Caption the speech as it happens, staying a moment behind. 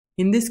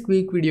In this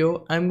quick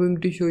video, I am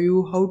going to show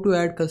you how to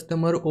add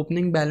customer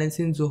opening balance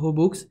in Zoho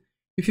Books.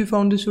 If you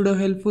found this video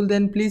helpful,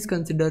 then please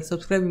consider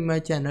subscribing my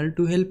channel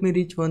to help me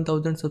reach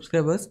 1000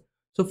 subscribers.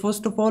 So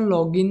first of all,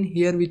 log in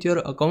here with your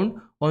account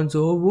on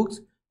Zoho Books.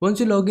 Once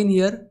you log in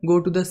here,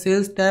 go to the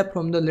Sales tab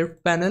from the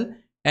left panel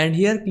and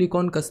here click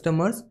on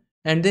Customers.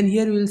 And then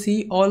here you will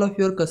see all of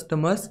your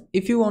customers.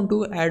 If you want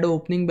to add an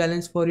opening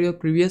balance for your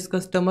previous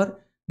customer,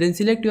 then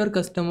select your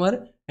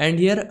customer and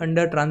here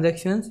under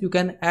transactions you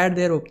can add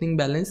their opening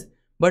balance.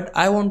 But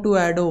I want to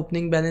add an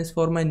opening balance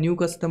for my new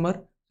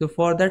customer. So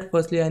for that,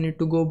 firstly I need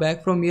to go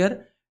back from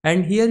here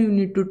and here you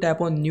need to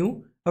tap on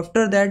new.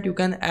 After that you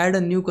can add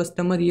a new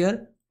customer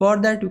here. For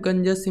that you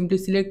can just simply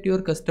select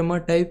your customer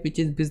type, which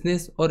is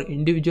business or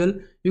individual.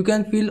 You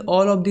can fill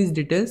all of these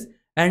details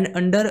and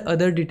under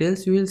other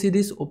details you will see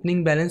this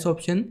opening balance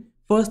option.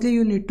 Firstly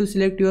you need to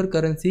select your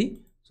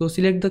currency. So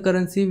select the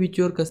currency which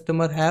your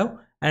customer have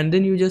and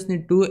then you just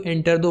need to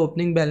enter the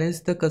opening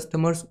balance the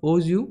customers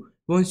owes you.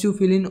 Once you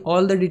fill in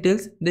all the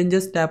details, then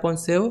just tap on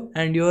save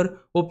and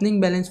your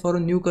opening balance for a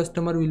new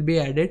customer will be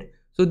added.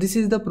 So this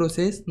is the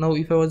process. Now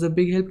if I was a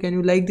big help, can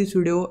you like this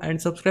video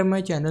and subscribe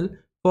my channel.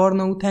 For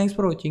now, thanks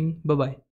for watching. Bye bye.